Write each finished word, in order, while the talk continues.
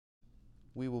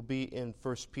We will be in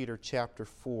 1 Peter chapter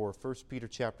 4. 1 Peter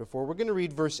chapter 4. We're going to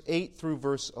read verse 8 through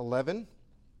verse 11.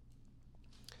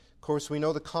 Of course, we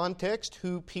know the context,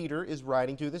 who Peter is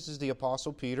writing to. This is the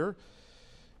Apostle Peter,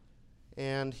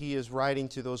 and he is writing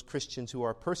to those Christians who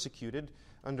are persecuted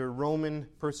under Roman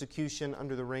persecution,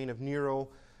 under the reign of Nero.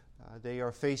 They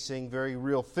are facing very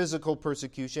real physical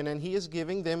persecution, and he is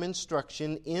giving them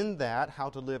instruction in that, how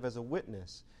to live as a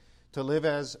witness, to live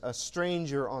as a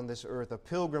stranger on this earth, a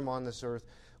pilgrim on this earth,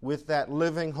 with that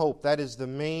living hope. That is the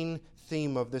main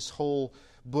theme of this whole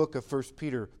book of 1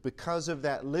 Peter. Because of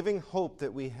that living hope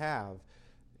that we have,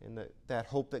 and that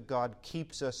hope that God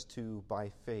keeps us to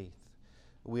by faith,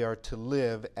 we are to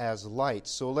live as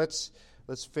lights. So let's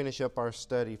finish up our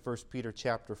study, 1 Peter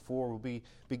chapter 4. We'll be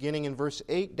beginning in verse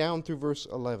 8 down through verse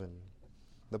 11.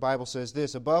 The Bible says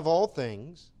this, "Above all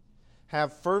things,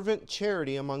 have fervent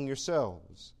charity among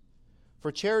yourselves,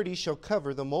 for charity shall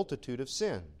cover the multitude of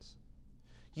sins.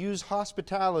 Use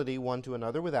hospitality one to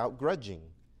another without grudging.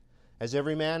 As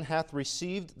every man hath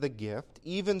received the gift,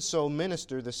 even so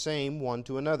minister the same one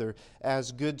to another,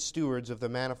 as good stewards of the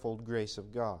manifold grace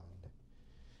of God.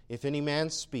 If any man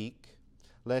speak,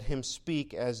 let him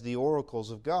speak as the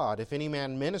oracles of God. If any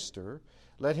man minister,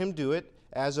 let him do it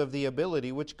as of the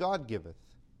ability which God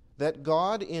giveth, that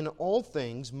God in all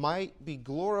things might be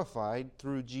glorified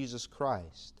through Jesus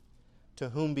Christ, to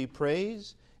whom be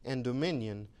praise and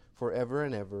dominion forever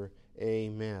and ever.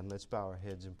 Amen." Let's bow our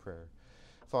heads in prayer.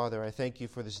 Father, I thank you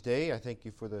for this day. I thank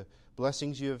you for the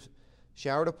blessings you have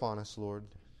showered upon us, Lord.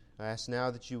 I ask now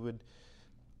that you would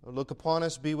look upon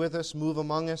us, be with us, move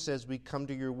among us as we come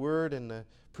to your word and the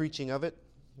preaching of it,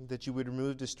 that you would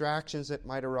remove distractions that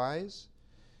might arise,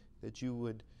 that you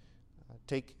would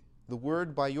take the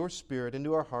word by your Spirit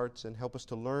into our hearts and help us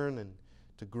to learn and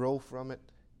to grow from it.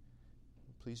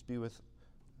 Please be with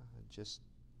just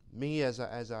me as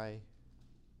I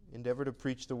endeavor to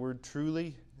preach the word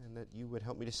truly, and that you would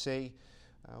help me to say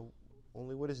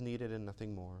only what is needed and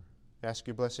nothing more. Ask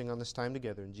your blessing on this time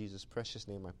together. In Jesus' precious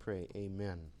name I pray.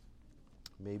 Amen.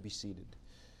 You may be seated.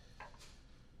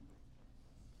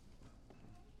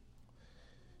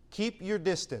 Keep your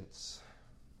distance.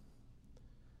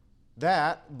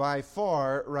 That, by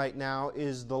far, right now,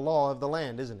 is the law of the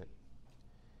land, isn't it?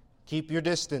 Keep your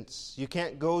distance. You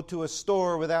can't go to a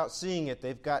store without seeing it.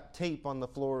 They've got tape on the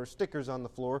floor or stickers on the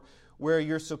floor where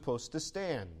you're supposed to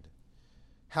stand.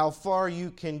 How far you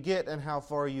can get and how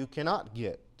far you cannot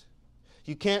get.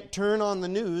 You can't turn on the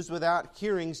news without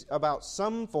hearing about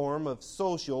some form of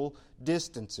social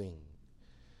distancing.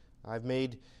 I've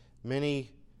made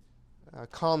many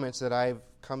comments that I've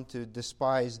come to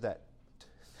despise that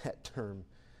term,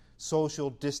 social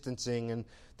distancing, and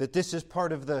that this is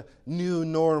part of the new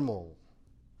normal.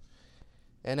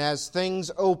 And as things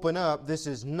open up, this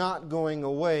is not going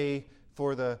away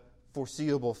for the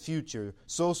foreseeable future.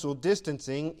 Social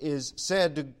distancing is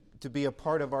said to be a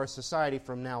part of our society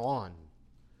from now on.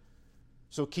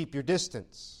 So keep your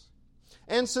distance.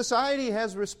 And society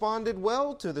has responded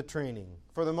well to the training,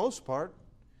 for the most part.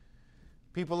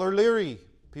 People are leery.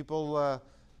 People,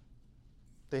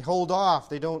 they hold off.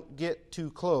 They don't get too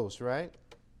close, right?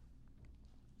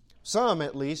 Some,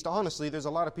 at least. Honestly, there's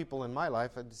a lot of people in my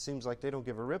life, it seems like they don't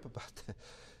give a rip about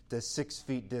the 6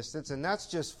 feet distance, and that's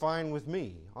just fine with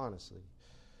me, honestly.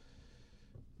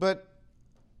 But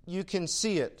you can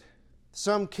see it.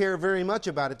 Some care very much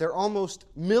about it. They're almost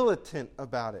militant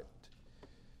about it.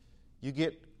 You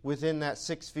get within that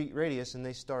 6 feet radius and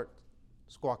they start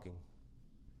squawking.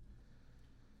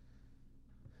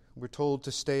 We're told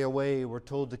to stay away. We're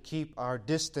told to keep our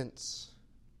distance.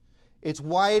 It's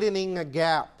widening a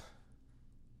gap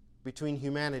between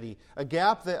humanity. A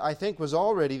gap that I think was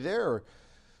already there.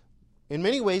 In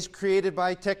many ways created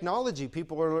by technology.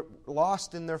 People are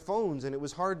lost in their phones, and it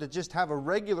was hard to just have a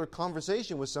regular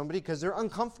conversation with somebody because they're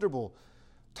uncomfortable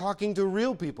talking to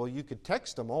real people. You could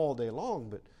text them all day long,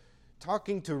 but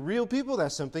talking to real people,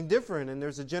 that's something different. And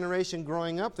there's a generation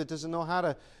growing up that doesn't know how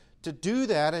to do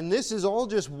that. And this is all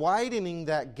just widening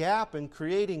that gap and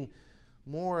creating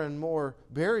more and more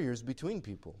barriers between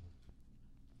people.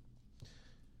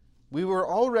 We were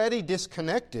already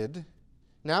disconnected.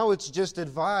 Now it's just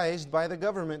advised by the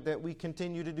government that we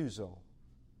continue to do so.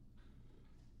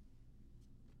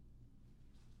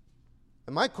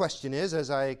 And my question is, as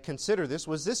I consider this,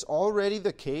 was this already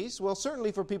the case? Well,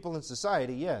 certainly for people in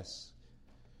society, yes.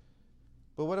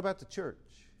 But what about the church?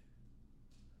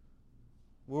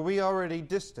 Were we already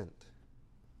distant?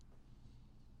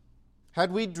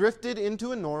 Had we drifted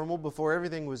into a normal before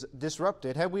everything was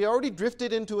disrupted? Had we already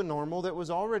drifted into a normal that was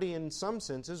already in some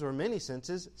senses or many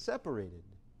senses separated?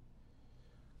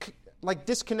 Like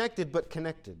disconnected but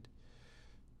connected.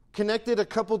 connected a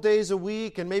couple days a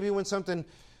week, and maybe when something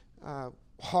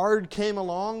hard came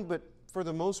along, but for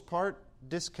the most part,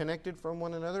 disconnected from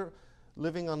one another,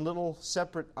 living on little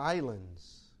separate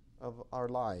islands of our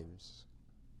lives.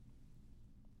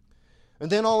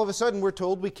 And then all of a sudden, we're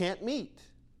told we can't meet.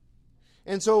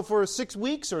 And so for 6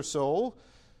 weeks or so,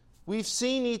 we've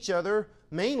seen each other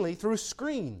mainly through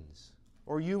screens.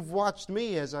 Or you've watched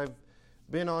me as I've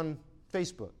been on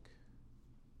Facebook.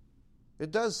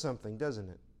 It does something, doesn't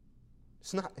it?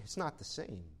 It's not the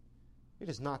same. It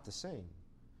is not the same.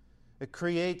 It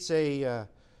creates a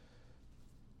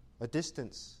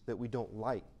distance that we don't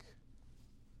like.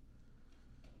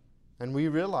 And we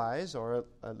realize, or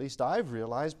at least I've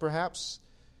realized, perhaps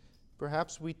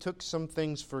we took some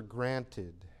things for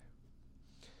granted.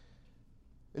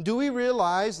 And do we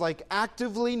realize,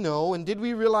 actively know, and did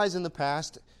we realize in the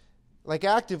past,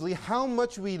 actively, how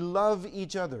much we love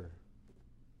each other?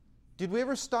 Did we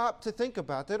ever stop to think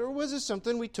about that, or was it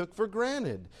something we took for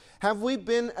granted? Have we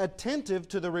been attentive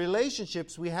to the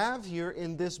relationships we have here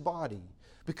in this body?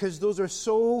 Because those are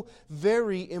so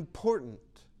very important.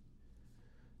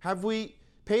 Have we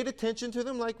paid attention to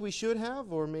them like we should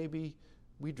have, or maybe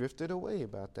we drifted away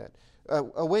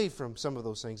away from some of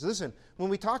those things? Listen, when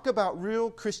we talk about real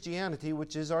Christianity,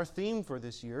 which is our theme for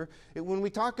this year, when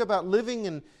we talk about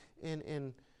living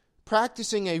and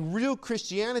practicing a real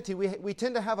Christianity, we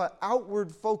tend to have an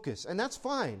outward focus, and that's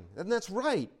fine, and that's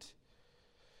right.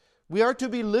 We are to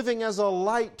be living as a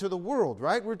light to the world,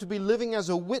 right? We're to be living as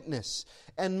a witness.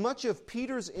 And much of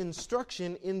Peter's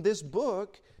instruction in this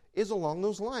book is along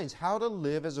those lines. How to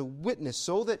live as a witness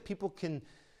so that people can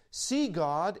see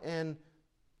God and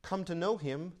come to know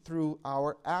Him through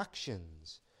our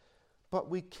actions. But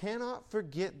we cannot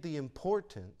forget the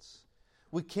importance.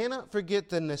 We cannot forget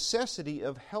the necessity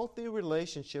of healthy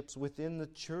relationships within the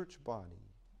church body.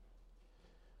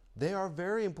 They are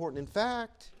very important. In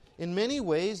fact, in many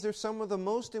ways, they're some of the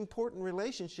most important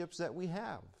relationships that we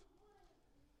have.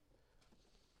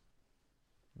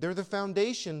 They're the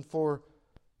foundation for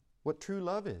what true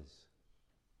love is.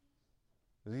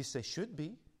 At least they should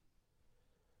be.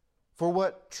 For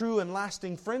what true and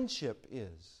lasting friendship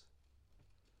is.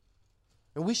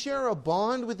 And we share a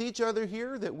bond with each other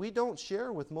here that we don't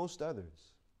share with most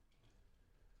others.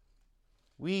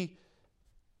 We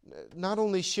not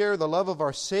only share the love of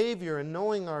our Savior and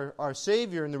knowing our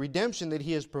Savior and the redemption that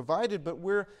He has provided, but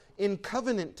we're in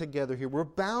covenant together here. We're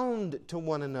bound to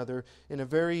one another in a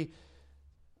very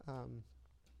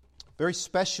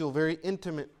special, very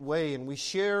intimate way, and we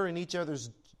share in each other's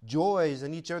joys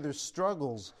and each other's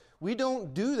struggles. We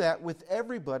don't do that with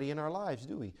everybody in our lives,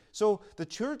 do we? So the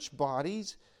church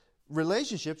body's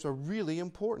relationships are really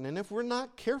important, and if we're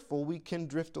not careful, we can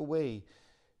drift away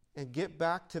and get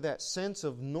back to that sense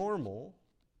of normal,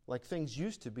 like things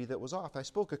used to be, that was off. I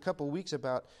spoke a couple weeks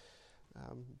about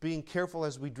being careful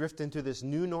as we drift into this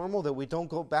new normal, that we don't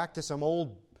go back to some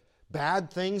old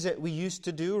bad things that we used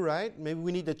to do, right? Maybe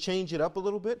we need to change it up a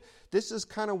little bit. This is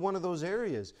kind of one of those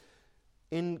areas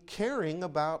in caring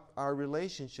about our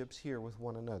relationships here with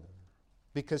one another.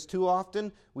 Because too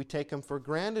often we take them for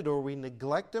granted or we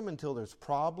neglect them until there's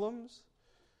problems.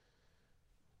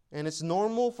 And it's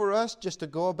normal for us just to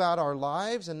go about our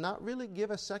lives and not really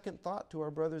give a second thought to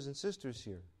our brothers and sisters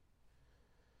here.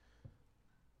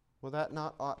 Well, that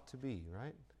not ought to be,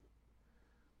 right?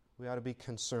 We ought to be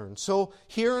concerned. So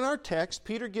here in our text,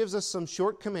 Peter gives us some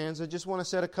short commands. I just want to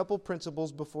set a couple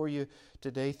principles before you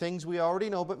today, things we already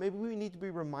know, but maybe we need to be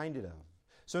reminded of.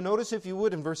 So notice, if you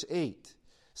would, in verse 8,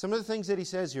 some of the things that he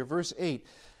says here. Verse 8,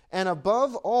 and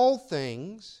above all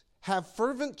things, have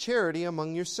fervent charity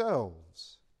among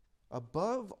yourselves.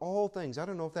 Above all things. I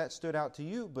don't know if that stood out to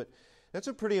you, but that's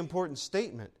a pretty important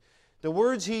statement. The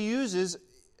words he uses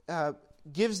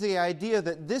gives the idea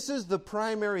that this is the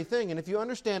primary thing. And if you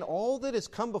understand all that has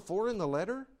come before in the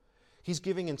letter, he's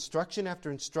giving instruction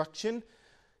after instruction.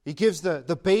 He gives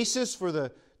the basis for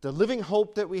the living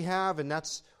hope that we have, and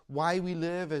that's why we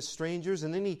live as strangers.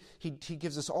 And then he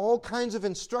gives us all kinds of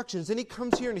instructions. Then he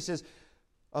comes here and he says,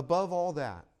 above all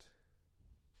that,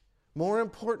 more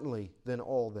importantly than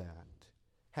all that,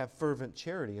 have fervent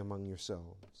charity among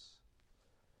yourselves.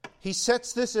 He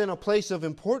sets this in a place of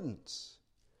importance.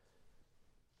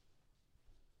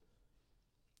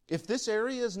 If this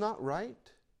area is not right,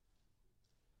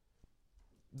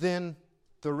 then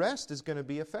the rest is going to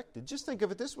be affected. Just think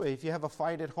of it this way. If you have a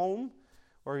fight at home,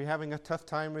 or you're having a tough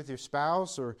time with your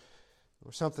spouse, or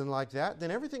something like that,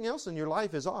 then everything else in your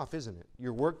life is off, isn't it?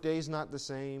 Your work day is not the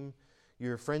same.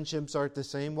 Your friendships aren't the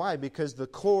same. Why? Because the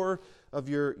core of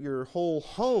your whole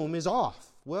home is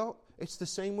off. Well, it's the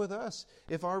same with us.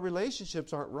 If our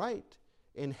relationships aren't right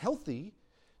and healthy,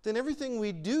 then everything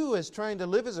we do as trying to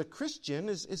live as a Christian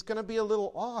is going to be a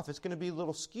little off. It's going to be a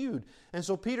little skewed. And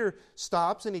so Peter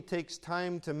stops and he takes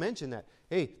time to mention that.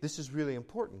 Hey, this is really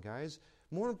important, guys.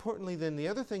 More importantly than the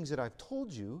other things that I've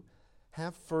told you,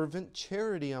 have fervent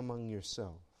charity among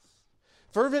yourselves.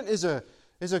 Fervent is a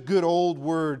good old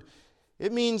word.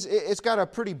 It means, it's got a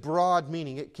pretty broad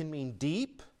meaning. It can mean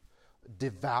deep,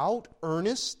 devout,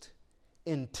 earnest,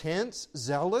 intense,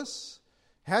 zealous.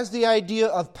 Has the idea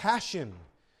of passion.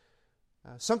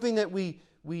 Something that we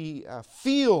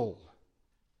feel.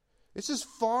 This is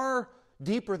far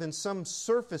deeper than some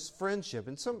surface friendship.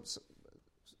 And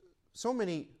so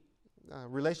many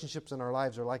relationships in our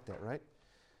lives are like that, right?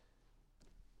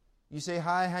 You say,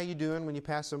 hi, how you doing, when you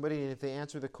pass somebody, and if they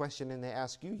answer the question and they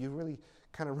ask you, you really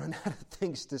kind of run out of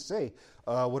things to say.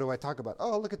 What do I talk about?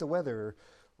 Oh, look at the weather. Or,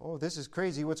 oh, this is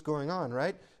crazy, what's going on,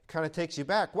 right? Kind of takes you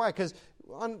back. Why? Because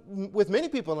with many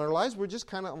people in our lives, we're just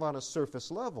kind of on a surface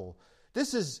level.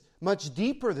 This is much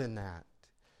deeper than that.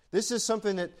 This is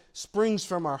something that springs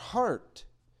from our heart.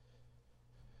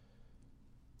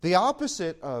 The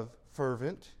opposite of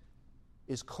fervent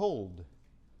is cold,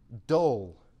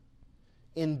 dull,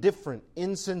 indifferent,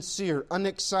 insincere,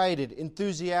 unexcited,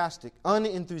 enthusiastic,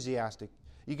 unenthusiastic.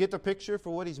 You get the picture for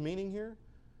what he's meaning here?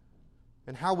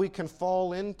 And how we can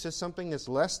fall into something that's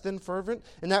less than fervent?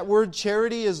 And that word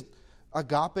charity is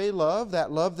agape love,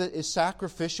 that love that is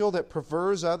sacrificial, that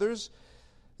prefers others.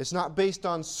 It's not based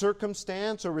on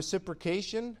circumstance or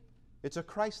reciprocation. It's a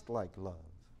Christ-like love.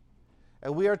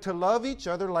 And we are to love each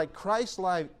other like Christ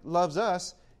loves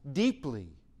us deeply,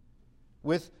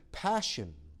 with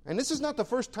passion. And this is not the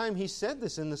first time he said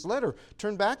this in this letter.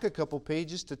 Turn back a couple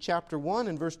pages to chapter 1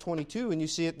 and verse 22, and you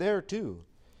see it there too.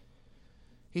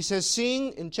 He says,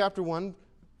 seeing, in chapter 1,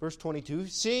 verse 22,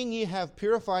 seeing ye have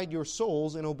purified your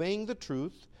souls in obeying the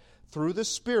truth through the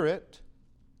Spirit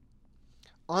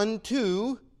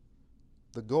unto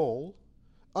the goal,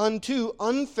 unto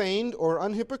unfeigned or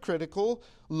unhypocritical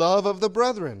love of the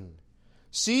brethren.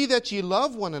 See that ye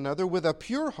love one another with a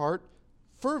pure heart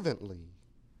fervently.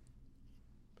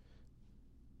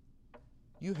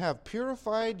 You have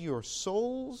purified your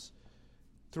souls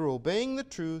through obeying the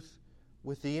truth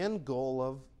with the end goal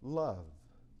of love.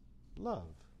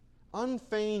 Love.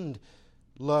 Unfeigned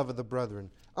love of the brethren.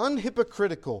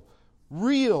 Unhypocritical,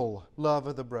 real love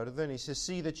of the brethren. He says,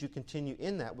 see that you continue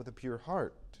in that with a pure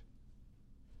heart.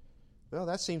 Well,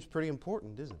 that seems pretty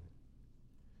important, isn't it?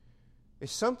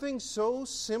 It's something so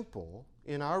simple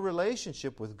in our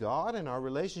relationship with God and our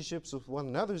relationships with one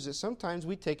another that sometimes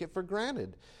we take it for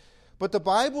granted. But the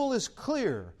Bible is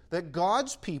clear that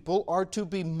God's people are to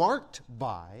be marked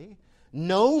by,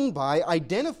 known by,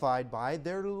 identified by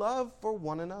their love for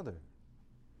one another.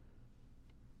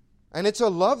 And it's a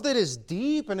love that is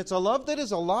deep and it's a love that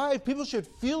is alive. People should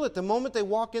feel it the moment they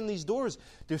walk in these doors.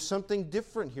 There's something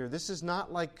different here. This is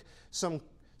not like some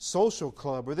social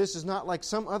club, or this is not like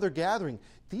some other gathering.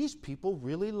 These people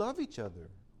really love each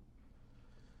other.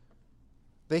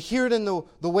 They hear it in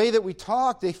the way that we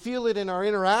talk. They feel it in our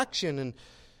interaction. And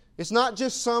it's not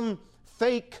just some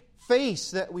fake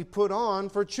face that we put on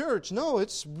for church. No,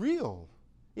 it's real.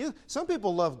 Some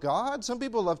people love God. Some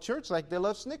people love church like they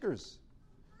love Snickers.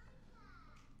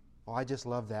 Oh, I just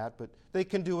love that. But they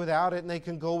can do without it and they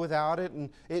can go without it. And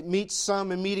it meets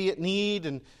some immediate need.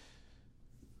 And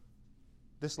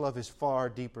this love is far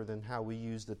deeper than how we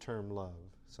use the term love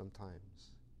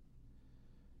sometimes.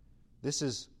 This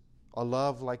is a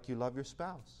love like you love your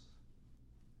spouse.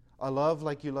 A love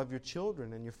like you love your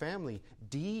children and your family.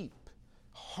 Deep,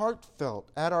 heartfelt,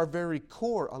 at our very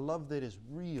core. A love that is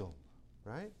real,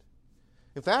 right?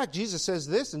 In fact, Jesus says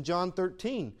this in John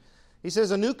 13. He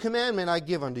says, a new commandment I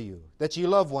give unto you, that ye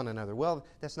love one another. Well,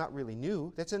 that's not really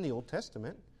new. That's in the Old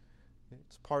Testament.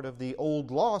 It's part of the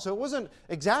old law. So it wasn't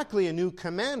exactly a new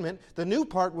commandment. The new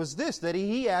part was this, that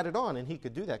he added on, and he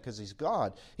could do that because he's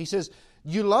God. He says,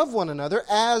 you love one another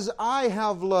as I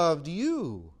have loved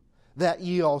you, that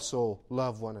ye also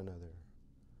love one another.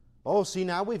 Oh, see,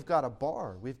 now we've got a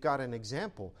bar. We've got an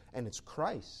example, and it's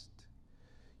Christ.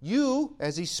 You,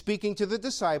 as he's speaking to the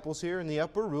disciples here in the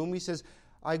upper room, he says,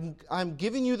 I'm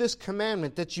giving you this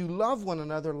commandment that you love one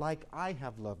another like I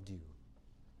have loved you.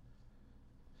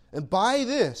 And by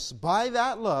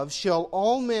that love, shall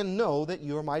all men know that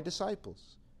you are my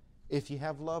disciples, if you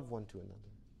have love one to another.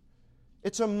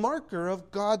 It's a marker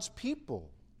of God's people.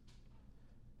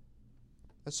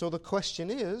 And so the question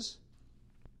is,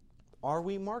 are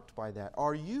we marked by that?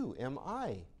 Am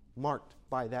I marked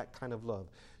by that kind of love?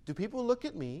 Do people look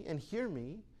at me and hear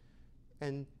me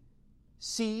and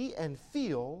see and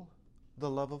feel the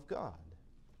love of God?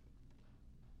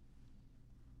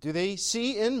 Do they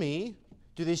see in me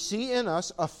Do they see in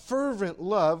us a fervent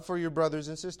love for your brothers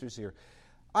and sisters here?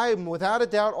 Without a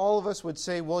doubt, all of us would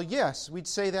say, well, yes, we'd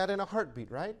say that in a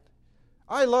heartbeat, right?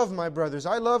 I love my brothers.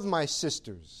 I love my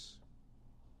sisters.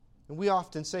 And we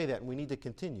often say that, and we need to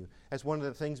continue. That's one of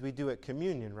the things we do at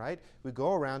communion, right? We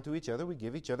go around to each other, we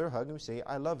give each other a hug, and we say,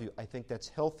 I love you. I think that's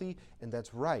healthy, and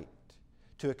that's right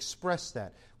to express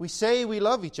that. We say we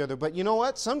love each other, but you know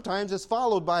what? Sometimes it's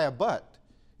followed by a but,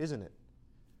 isn't it?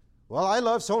 Well, I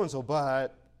love so-and-so,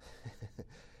 but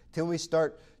till we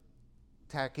start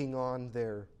tacking on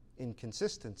their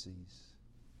inconsistencies.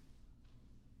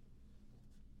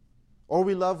 Or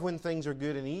we love when things are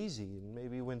good and easy, and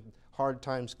maybe when hard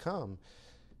times come.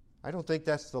 I don't think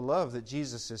that's the love that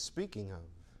Jesus is speaking of.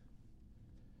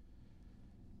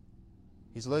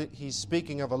 He's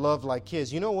speaking of a love like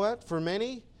His. You know what? For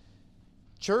many,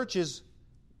 church is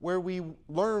where we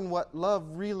learn what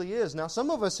love really is. Now, some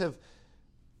of us have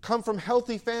come from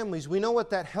healthy families. We know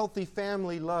what that healthy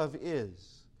family love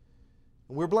is.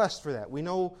 And we're blessed for that. We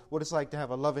know what it's like to have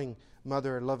a loving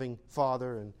mother, a loving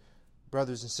father, and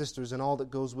brothers and sisters, and all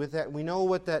that goes with that. And we know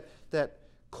what that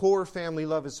core family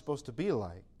love is supposed to be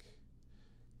like.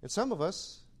 And some of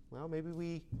us, well, maybe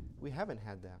we haven't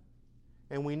had that.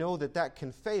 And we know that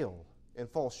can fail and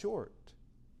fall short.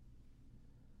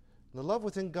 The love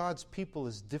within God's people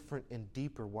is different and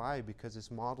deeper. Why? Because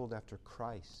it's modeled after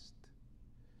Christ.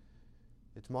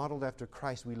 It's modeled after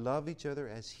Christ. We love each other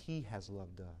as He has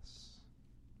loved us.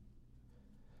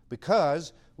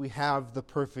 Because we have the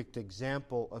perfect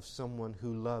example of someone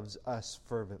who loves us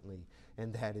fervently,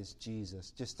 and that is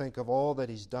Jesus. Just think of all that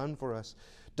He's done for us,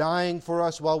 dying for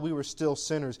us while we were still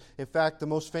sinners. In fact, the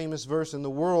most famous verse in the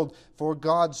world, for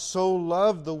God so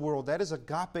loved the world, that is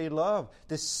agape love.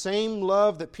 This same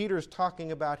love that Peter is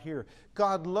talking about here.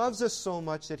 God loves us so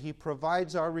much that He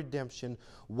provides our redemption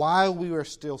while we are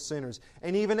still sinners.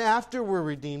 And even after we're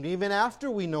redeemed, even after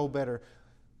we know better,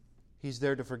 He's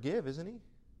there to forgive, isn't He?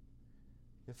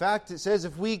 In fact, it says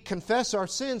if we confess our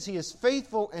sins, He is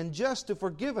faithful and just to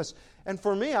forgive us. And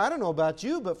for me, I don't know about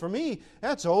you, but for me,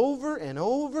 that's over and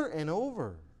over and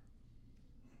over.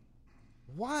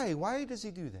 Why? Why does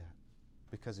He do that?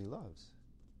 Because He loves.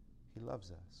 He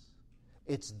loves us.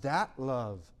 It's that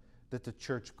love that the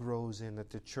church grows in, that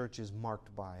the church is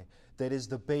marked by, that is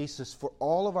the basis for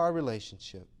all of our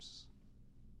relationships.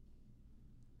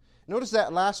 Notice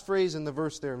that last phrase in the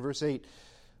verse there, in verse 8.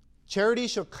 Charity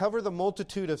shall cover the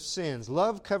multitude of sins.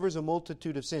 Love covers a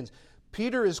multitude of sins.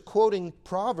 Peter is quoting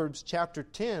Proverbs chapter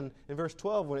 10 and verse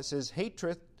 12 when it says,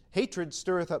 Hatred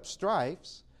stirreth up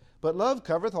strifes, but love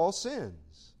covereth all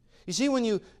sins. You see, when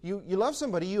you love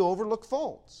somebody, you overlook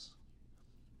faults.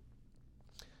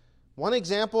 One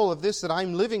example of this that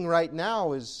I'm living right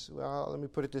now is, well, let me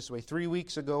put it this way. 3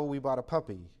 weeks ago, we bought a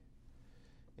puppy.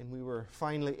 And we were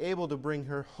finally able to bring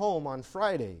her home on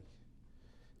Friday.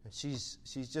 And she's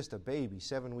just a baby,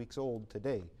 7 weeks old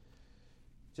today.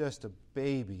 Just a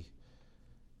baby.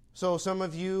 So some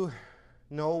of you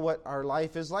know what our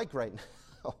life is like right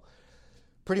now.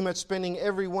 Pretty much spending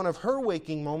every one of her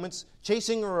waking moments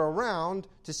chasing her around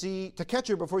to catch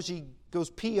her before she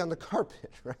goes pee on the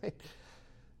carpet, right?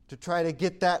 To try to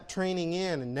get that training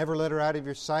in and never let her out of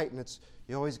your sight. And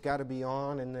you always got to be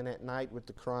on. And then at night with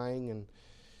the crying. And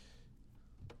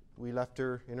we left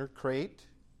her in her crate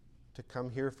to come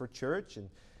here for church, and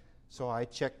so I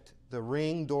checked the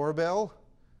Ring doorbell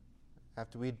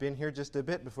after we'd been here just a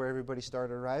bit before everybody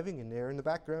started arriving, and there in the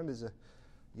background is a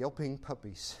yelping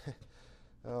puppies.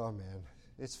 Oh man,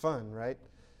 it's fun, right?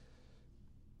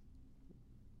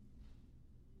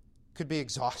 Could be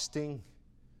exhausting,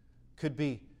 could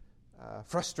be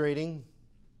frustrating,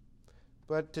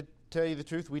 but to tell you the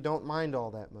truth, we don't mind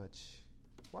all that much.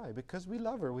 Why? Because we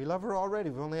love her. We love her already.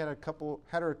 We've only had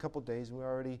her a couple days, and we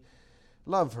already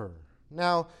love her.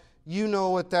 Now, you know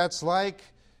what that's like,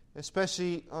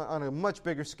 especially on a much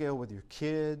bigger scale with your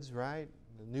kids, right?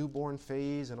 The newborn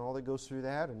phase and all that goes through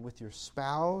that, and with your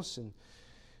spouse, and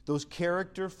those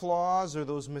character flaws or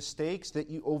those mistakes that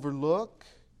you overlook,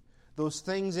 those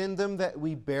things in them that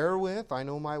we bear with. I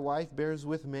know my wife bears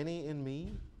with many in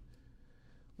me.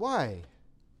 Why?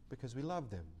 Because we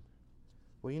love them.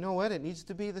 Well, you know what? It needs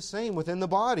to be the same within the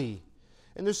body.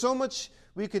 And there's so much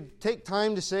we could take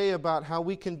time to say about how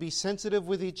we can be sensitive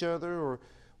with each other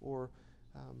or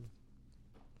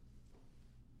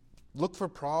look for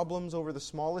problems over the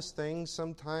smallest things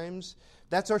sometimes.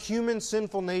 That's our human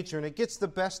sinful nature, and it gets the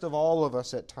best of all of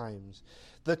us at times.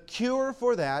 The cure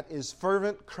for that is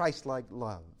fervent, Christ-like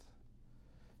love.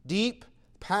 Deep,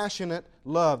 passionate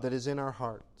love that is in our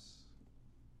hearts.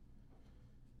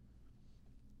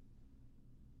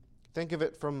 Think of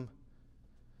it from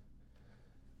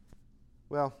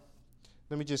Well,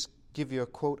 let me just give you a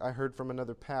quote I heard from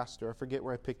another pastor. I forget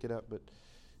where I picked it up, but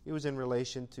it was in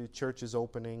relation to churches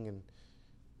opening, and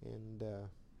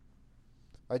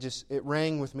it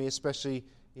rang with me, especially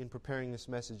in preparing this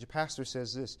message. The pastor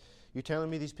says this: "You're telling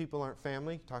me these people aren't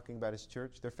family?" Talking about his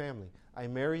church. They're family. I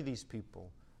marry these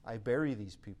people. I bury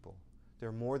these people.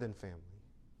 They're more than family.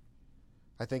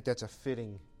 I think that's a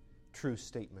fitting, true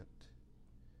statement.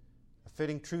 A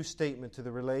fitting, true statement to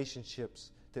the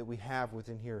relationships that we have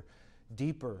within here.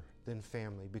 Deeper than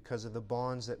family because of the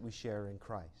bonds that we share in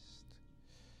Christ.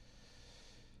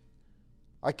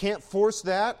 I can't force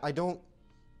that. I don't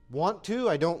want to.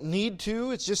 I don't need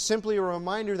to. It's just simply a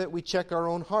reminder that we check our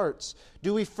own hearts.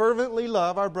 Do we fervently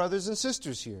love our brothers and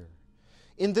sisters here?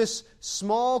 In this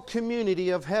small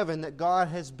community of heaven that God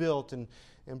has built and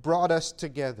brought us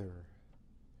together.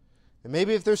 And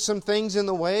maybe if there's some things in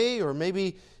the way, or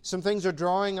maybe some things are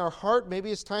drawing our heart,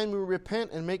 maybe it's time we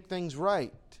repent and make things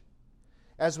right.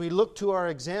 As we look to our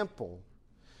example,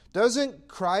 doesn't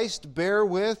Christ bear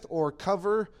with or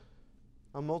cover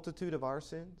a multitude of our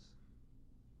sins?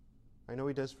 I know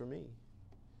He does for me.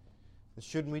 And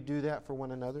shouldn't we do that for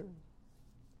one another?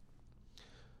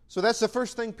 So that's the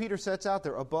first thing Peter sets out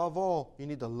there. Above all, you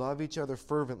need to love each other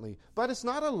fervently. But it's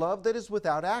not a love that is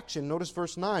without action. Notice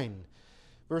verse 9.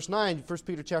 Verse 9, 1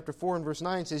 Peter chapter 4 and verse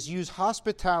 9 says, "Use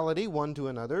hospitality one to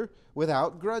another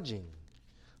without grudging."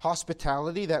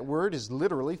 Hospitality, that word, is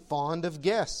literally fond of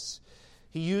guests.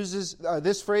 He uses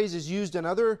this phrase is used in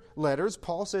other letters.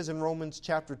 Paul says in Romans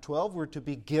chapter 12, we're to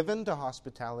be given to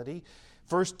hospitality.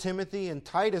 1 Timothy and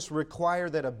Titus require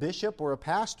that a bishop or a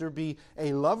pastor be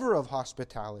a lover of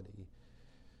hospitality.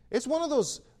 It's one of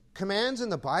those commands in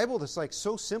the Bible that's like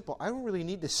so simple. I don't really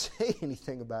need to say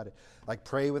anything about it. Like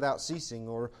pray without ceasing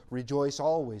or rejoice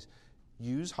always.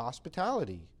 Use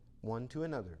hospitality one to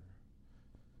another.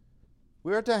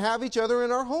 We are to have each other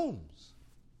in our homes.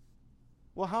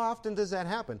 Well, how often does that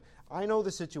happen? I know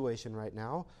the situation right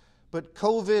now, but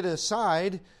COVID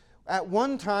aside, at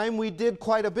one time we did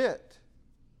quite a bit.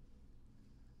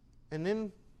 And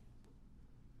then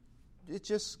it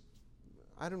just,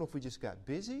 I don't know if we just got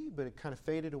busy, but it kind of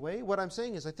faded away. What I'm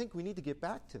saying is I think we need to get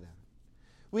back to that.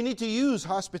 We need to use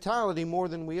hospitality more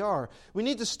than we are. We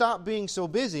need to stop being so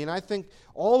busy. And I think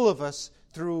all of us,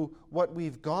 through what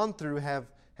we've gone through, have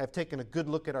taken a good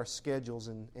look at our schedules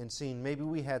and seen maybe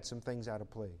we had some things out of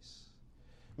place.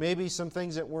 Maybe some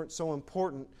things that weren't so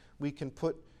important we can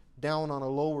put down on a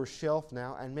lower shelf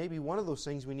now. And maybe one of those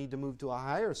things we need to move to a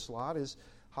higher slot is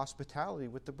hospitality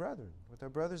with the brethren, with our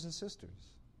brothers and sisters.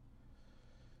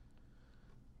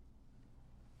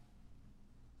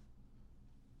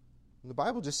 And the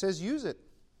Bible just says use it.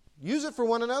 Use it for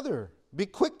one another. Be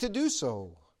quick to do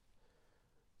so.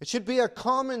 It should be a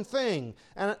common thing.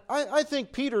 And I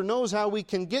think Peter knows how we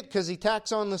can get, because he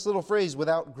tacks on this little phrase,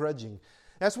 without grudging.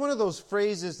 That's one of those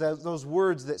phrases, those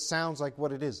words that sounds like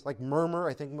what it is. Like murmur.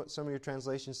 I think some of your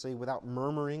translations say without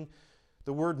murmuring.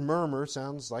 The word murmur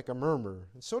sounds like a murmur.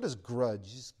 And so does grudge.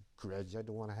 Just grudge. I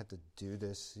don't want to have to do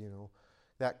this,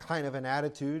 That kind of an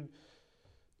attitude.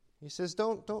 He says,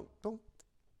 don't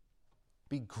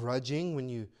be grudging when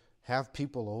you have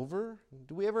people over.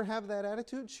 Do we ever have that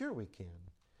attitude? Sure we can.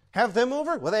 Have them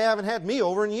over? Well, they haven't had me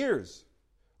over in years.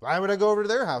 Why would I go over to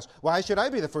their house? Why should I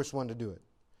be the first one to do it?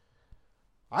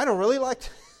 I don't really like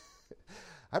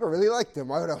them.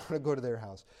 Why would I want to go to their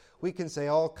house? We can say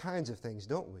all kinds of things,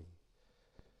 don't we?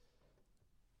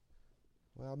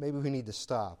 Well, maybe we need to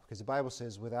stop, because the Bible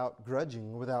says without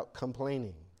grudging, without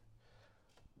complaining.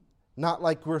 Not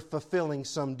like we're fulfilling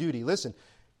some duty. Listen,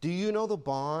 do you know the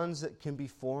bonds that can be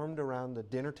formed around the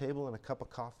dinner table and a cup of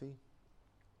coffee?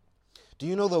 Do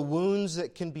you know the wounds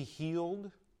that can be healed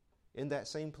in that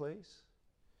same place?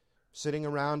 Sitting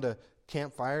around a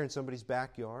campfire in somebody's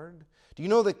backyard? Do you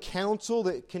know the counsel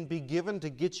that can be given to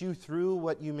get you through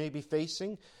what you may be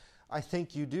facing? I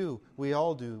think you do. We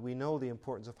all do. We know the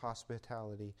importance of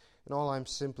hospitality. And all I'm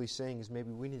simply saying is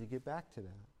maybe we need to get back to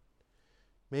that.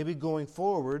 Maybe going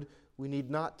forward, we need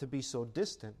not to be so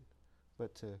distant,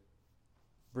 but to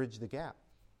bridge the gap.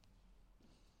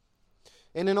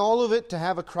 And in all of it, to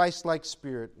have a Christ-like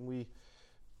spirit.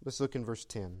 Let's look in verse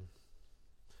 10.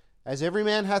 As every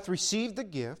man hath received the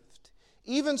gift,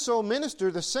 even so minister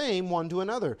the same one to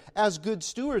another, as good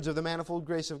stewards of the manifold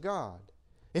grace of God.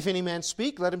 If any man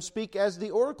speak, let him speak as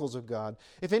the oracles of God.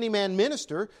 If any man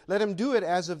minister, let him do it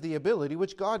as of the ability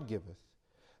which God giveth,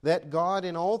 that God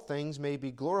in all things may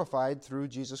be glorified through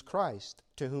Jesus Christ,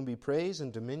 to whom be praise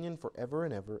and dominion forever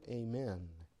and ever. Amen.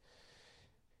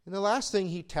 And the last thing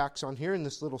he tacks on here in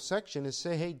this little section is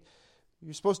say, hey,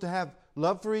 you're supposed to have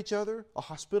love for each other, a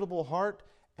hospitable heart,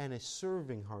 and a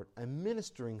serving heart, a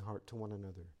ministering heart to one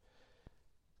another.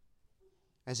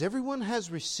 As everyone has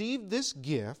received this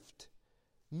gift,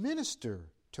 minister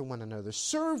to one another,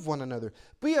 serve one another.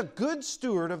 Be a good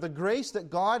steward of the grace that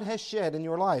God has shed in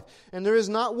your life. And there is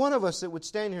not one of us that would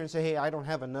stand here and say, hey, I don't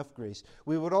have enough grace.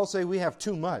 We would all say we have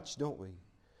too much, don't we?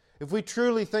 If we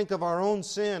truly think of our own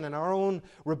sin and our own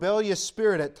rebellious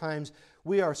spirit at times,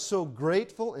 we are so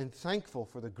grateful and thankful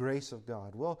for the grace of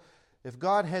God. Well, if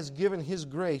God has given His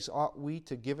grace, ought we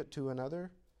to give it to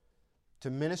another? To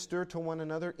minister to one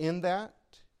another in that?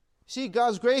 See,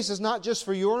 God's grace is not just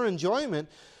for your enjoyment.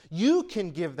 You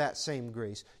can give that same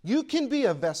grace. You can be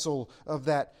a vessel of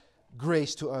that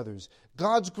grace to others.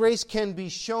 God's grace can be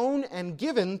shown and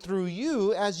given through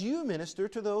you as you minister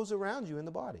to those around you in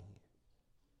the body.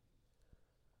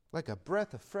 Like a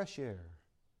breath of fresh air.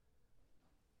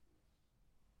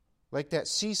 Like that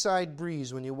seaside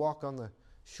breeze when you walk on the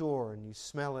shore and you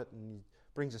smell it and it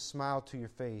brings a smile to your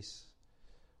face.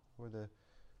 Or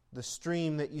the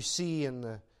stream that you see in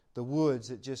the woods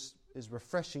that just is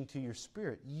refreshing to your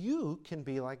spirit. You can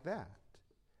be like that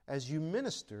as you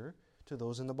minister to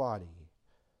those in the body.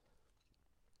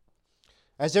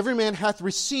 As every man hath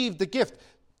received the gift.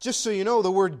 Just so you know, the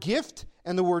word gift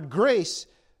and the word grace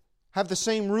have the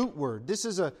same root word. This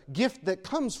is a gift that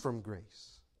comes from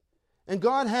grace. And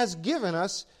God has given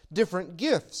us different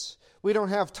gifts. We don't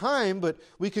have time, but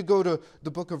we could go to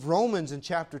the book of Romans in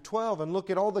chapter 12 and look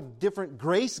at all the different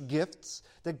grace gifts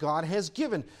that God has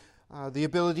given. The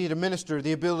ability to minister,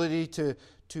 the ability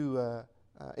to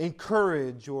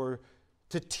encourage or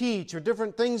to teach, or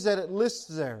different things that it lists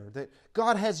there, that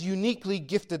God has uniquely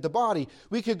gifted the body.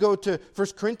 We could go to 1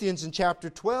 Corinthians in chapter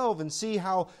 12 and see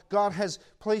how God has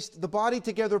placed the body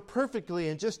together perfectly.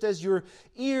 And just as your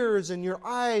ears and your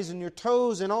eyes and your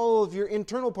toes and all of your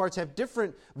internal parts have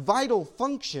different vital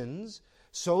functions,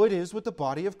 so it is with the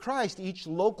body of Christ. Each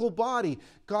local body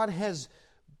God has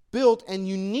built and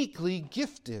uniquely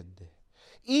gifted.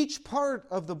 Each part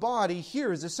of the body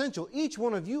here is essential. Each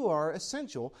one of you are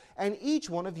essential, and each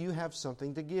one of you have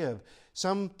something to give.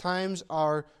 Sometimes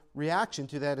our reaction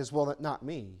to that is, well, not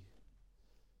me.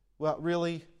 Well,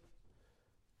 really?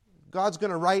 God's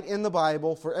going to write in the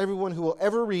Bible for everyone who will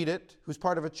ever read it, who's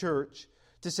part of a church,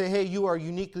 to say, hey, you are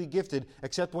uniquely gifted,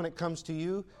 except when it comes to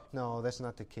you? No, that's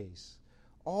not the case.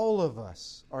 All of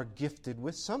us are gifted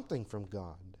with something from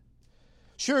God.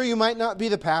 Sure, you might not be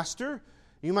the pastor.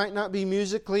 You might not be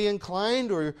musically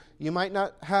inclined, or you might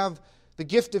not have the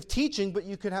gift of teaching, but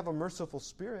you could have a merciful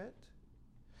spirit.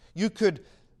 You could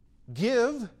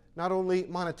give, not only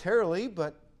monetarily,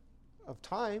 but of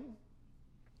time.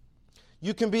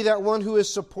 You can be that one who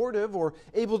is supportive or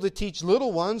able to teach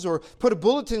little ones or put a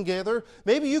bulletin together.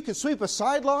 Maybe you can sweep a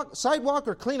sidewalk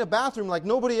or clean a bathroom like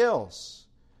nobody else.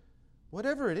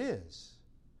 Whatever it is,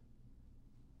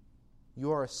 you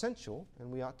are essential,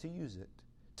 and we ought to use it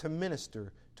to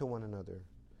minister to one another.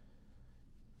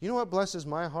 You know what blesses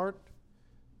my heart?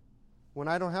 When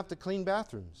I don't have to clean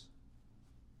bathrooms.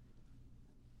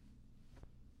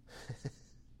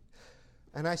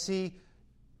 And I see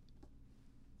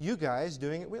you guys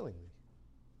doing it willingly.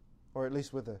 Or at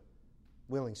least with a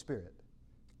willing spirit.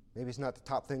 Maybe it's not the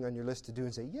top thing on your list to do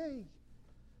and say, yay.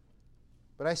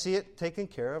 But I see it taken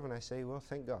care of and I say, well,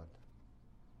 thank God.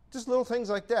 Just little things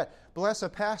like that. Bless a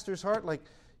pastor's heart like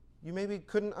you maybe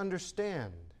couldn't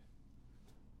understand.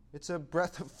 It's a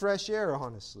breath of fresh air,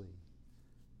 honestly.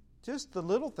 Just the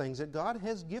little things that God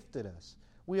has gifted us.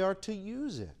 We are to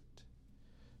use it.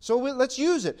 So let's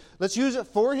use it. Let's use it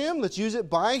for Him. Let's use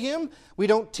it by Him. We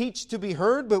don't teach to be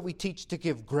heard, but we teach to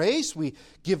give grace. We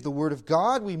give the Word of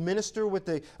God. We minister with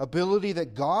the ability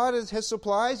that God has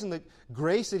supplies and the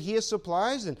grace that He has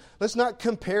supplies. And let's not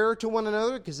compare to one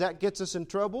another, because that gets us in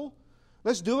trouble.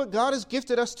 Let's do what God has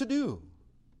gifted us to do.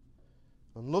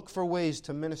 And look for ways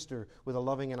to minister with a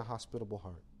loving and a hospitable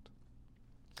heart.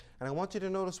 And I want you to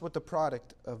notice what the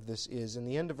product of this is in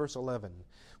the end of verse 11.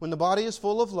 When the body is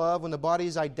full of love, when the body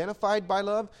is identified by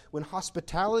love, when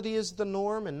hospitality is the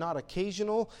norm and not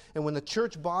occasional, and when the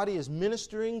church body is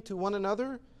ministering to one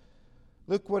another,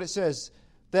 look what it says,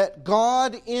 that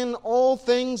God in all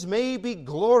things may be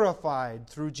glorified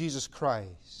through Jesus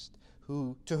Christ,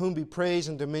 to whom be praise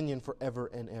and dominion forever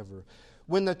and ever.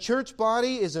 When the church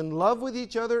body is in love with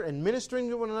each other and ministering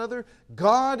to one another,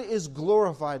 God is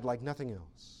glorified like nothing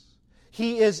else.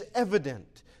 He is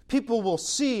evident. People will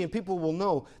see and people will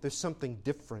know there's something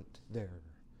different there.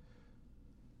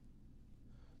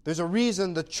 There's a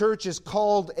reason the church is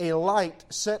called a light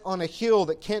set on a hill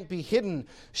that can't be hidden,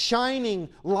 shining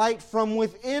light from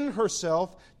within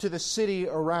herself to the city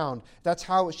around. That's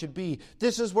how it should be.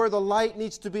 This is where the light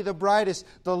needs to be the brightest.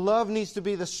 The love needs to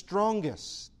be the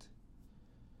strongest.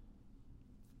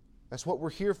 That's what we're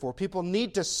here for. People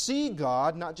need to see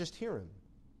God, not just hear Him.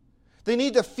 They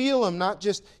need to feel Him, not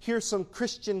just hear some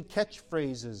Christian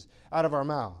catchphrases out of our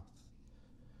mouth.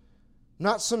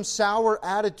 Not some sour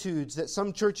attitudes that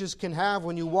some churches can have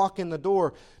when you walk in the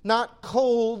door. Not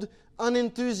cold,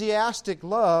 unenthusiastic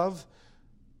love,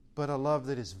 but a love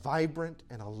that is vibrant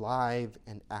and alive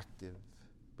and active.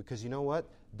 Because you know what?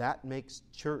 That makes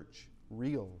church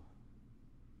real.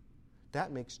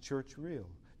 That makes church real.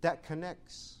 That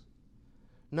connects.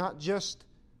 Not just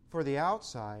for the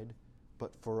outside,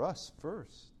 but for us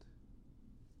first.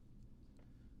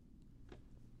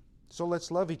 So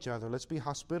let's love each other. Let's be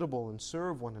hospitable and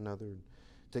serve one another,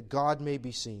 that God may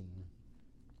be seen.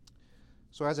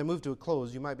 So as I move to a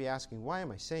close, you might be asking, why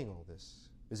am I saying all this?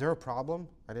 Is there a problem?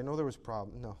 I didn't know there was a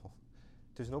problem. No,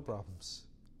 there's no problems,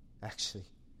 actually.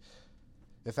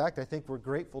 In fact, I think we're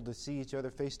grateful to see each other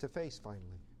face to face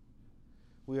finally.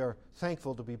 We are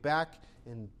thankful to be back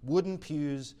in wooden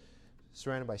pews,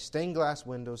 surrounded by stained glass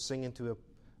windows, singing to an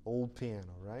old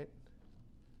piano, right?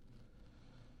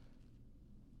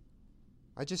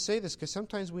 I just say this because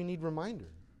sometimes we need reminder.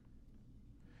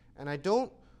 And I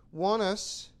don't want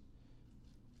us...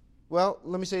 Well,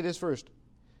 let me say this first.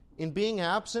 In being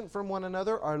absent from one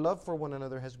another, our love for one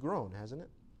another has grown, hasn't it?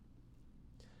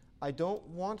 I don't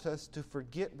want us to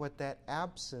forget what that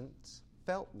absence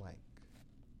felt like.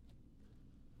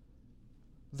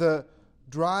 The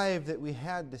drive that we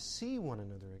had to see one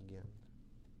another again.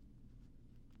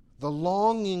 The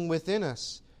longing within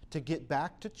us to get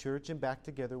back to church and back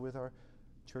together with our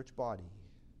church body.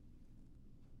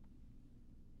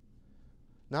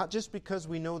 Not just because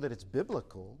we know that it's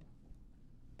biblical,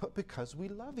 but because we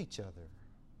love each other.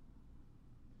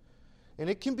 And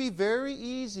it can be very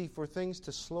easy for things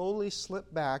to slowly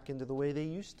slip back into the way they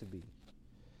used to be.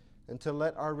 And to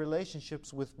let our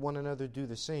relationships with one another do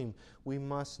the same. We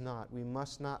must not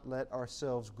let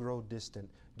ourselves grow distant.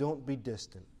 Don't be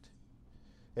distant.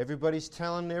 Everybody's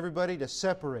telling everybody to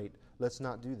separate. Let's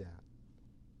not do that.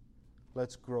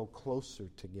 Let's grow closer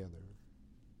together.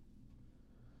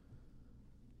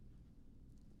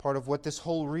 Part of what this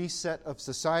whole reset of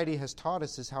society has taught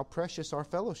us is how precious our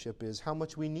fellowship is, how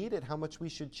much we need it, how much we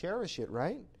should cherish it,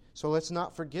 right? So let's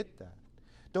not forget that.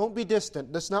 Don't be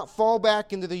distant. Let's not fall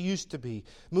back into the used to be.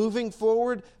 Moving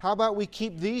forward, how about we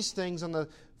keep these things on the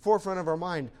forefront of our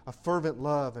mind? A fervent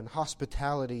love and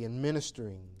hospitality and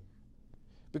ministering.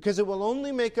 Because it will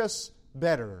only make us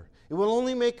better. It will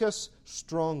only make us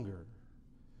stronger.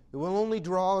 It will only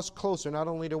draw us closer, not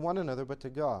only to one another, but to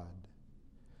God.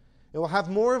 It will have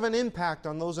more of an impact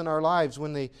on those in our lives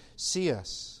when they see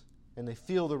us and they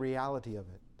feel the reality of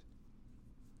it.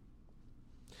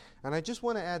 And I just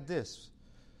want to add this.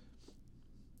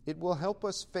 It will help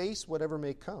us face whatever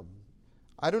may come.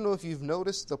 I don't know if you've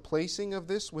noticed the placing of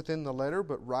this within the letter,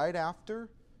 but right after,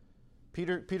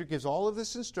 Peter gives all of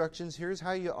this instructions. Here's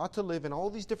how you ought to live in all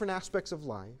these different aspects of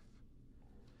life.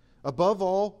 Above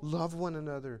all, love one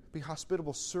another. Be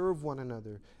hospitable. Serve one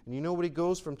another. And you know what he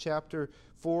goes from chapter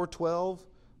 4:12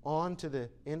 on to the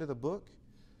end of the book?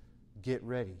 Get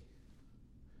ready.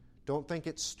 Don't think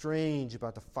it's strange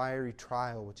about the fiery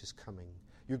trial which is coming.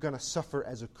 You're going to suffer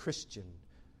as a Christian.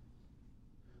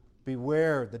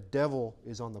 Beware, the devil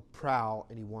is on the prowl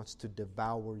and he wants to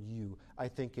devour you. I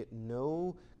think it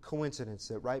no coincidence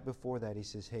that right before that he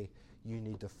says, hey, you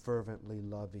need to fervently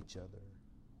love each other.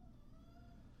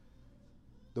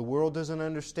 The world doesn't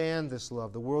understand this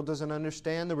love. The world doesn't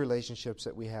understand the relationships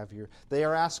that we have here. They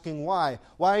are asking why.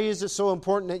 Why is it so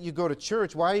important that you go to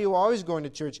church? Why are you always going to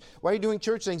church? Why are you doing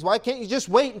church things? Why can't you just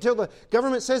wait until the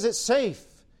government says it's safe?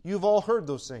 You've all heard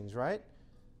those things, right?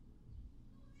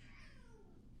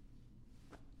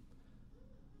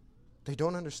 They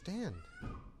don't understand.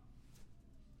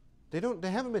 They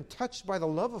haven't been touched by the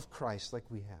love of Christ like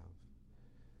we have.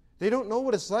 They don't know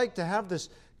what it's like to have this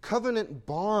covenant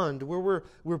bond where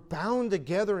we're bound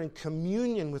together in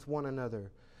communion with one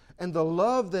another. And the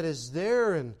love that is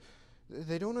there, and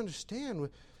they don't understand.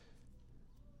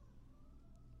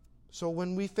 So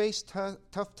when we face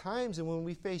tough times and when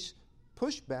we face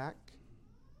pushback,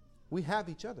 we have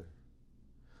each other.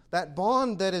 That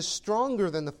bond that is stronger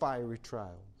than the fiery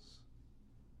trials.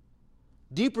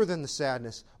 Deeper than the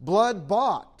sadness. Blood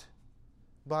bought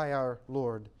by our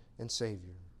Lord and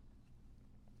Savior.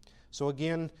 So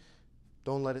again,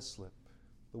 don't let it slip.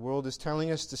 The world is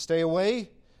telling us to stay away.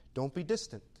 Don't be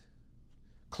distant.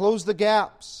 close the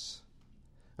gaps.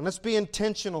 And let's be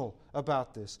intentional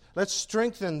about this. Let's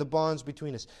strengthen the bonds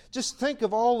between us. Just think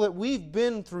of all that we've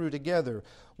been through together.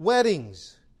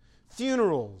 Weddings,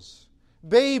 funerals,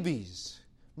 babies,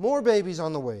 more babies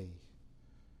on the way.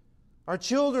 Our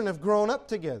children have grown up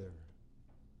together.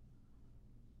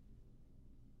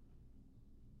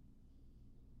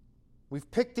 We've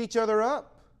picked each other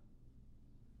up.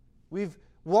 We've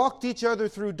walked each other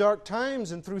through dark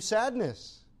times and through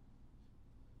sadness.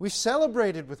 We've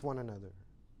celebrated with one another.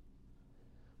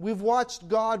 We've watched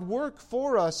God work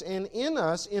for us and in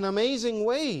us in amazing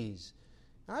ways.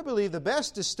 I believe the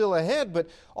best is still ahead, but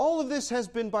all of this has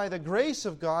been by the grace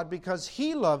of God because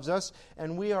He loves us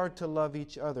and we are to love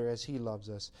each other as He loves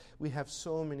us. We have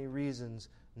so many reasons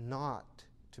not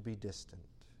to be distant.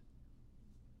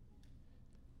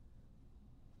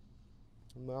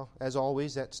 Well, as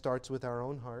always, that starts with our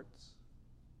own hearts.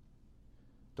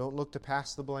 Don't look to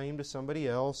pass the blame to somebody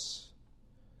else.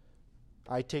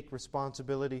 I take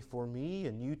responsibility for me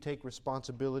and you take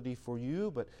responsibility for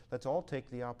you, but let's all take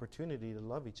the opportunity to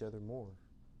love each other more.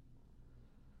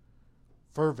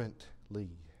 Fervently.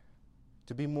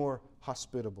 To be more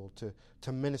hospitable,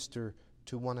 to minister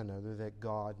to one another that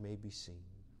God may be seen.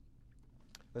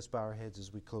 Let's bow our heads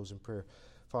as we close in prayer.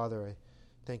 Father, I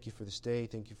thank you for this day.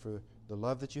 Thank you for the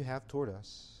love that you have toward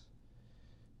us.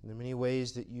 In the many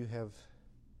ways that you have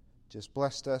just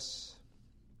blessed us,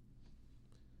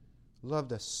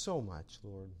 loved us so much,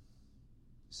 Lord,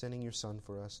 sending your Son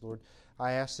for us, Lord.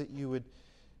 I ask that you would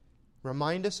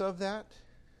remind us of that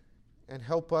and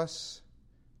help us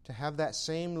to have that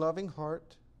same loving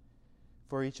heart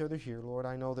for each other here, Lord.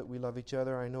 I know that we love each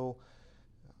other. I know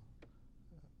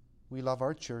we love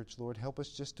our church, Lord. Help us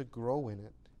just to grow in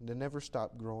it and to never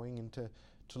stop growing and to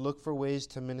look for ways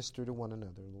to minister to one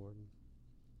another, Lord.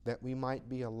 That we might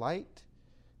be a light,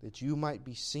 that you might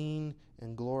be seen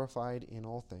and glorified in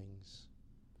all things.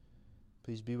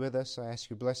 Please be with us. I ask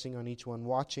your blessing on each one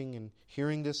watching and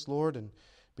hearing this, Lord, and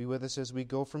be with us as we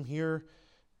go from here.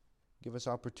 Give us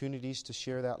opportunities to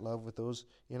share that love with those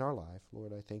in our life.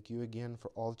 Lord, I thank you again for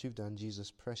all that you've done. In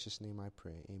Jesus' precious name I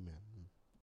pray. Amen.